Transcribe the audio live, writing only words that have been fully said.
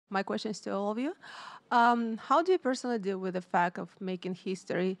my question is to all of you. How do you personally deal with the fact of making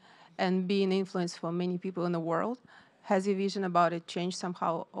history and being influenced for many people in the world? Has your vision about it changed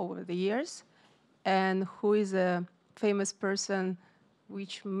somehow over the years? And who is a famous person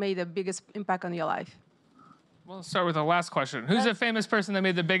which made the biggest impact on your life? We'll start with the last question. Who's a famous person that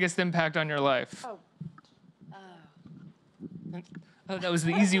made the biggest impact on your life? Oh, that was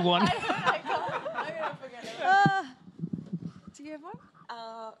the easy one. Do you have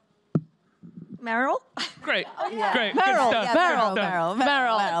one? Meryl? Great, Yeah. great, Meryl, good stuff.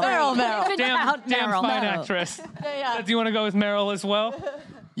 Meryl. Damn fine actress. Do you want to go with Meryl as well?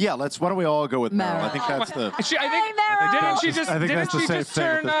 Yeah, why don't we all go with Meryl? I think that's the.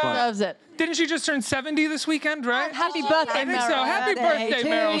 Didn't she just turn 70 this weekend, right? Happy birthday, I think Meryl. so. Happy birthday,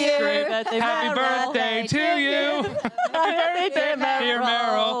 Meryl Streep. Happy birthday to you. Happy birthday, dear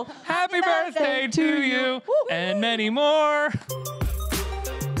Meryl. Happy birthday to you. And many more.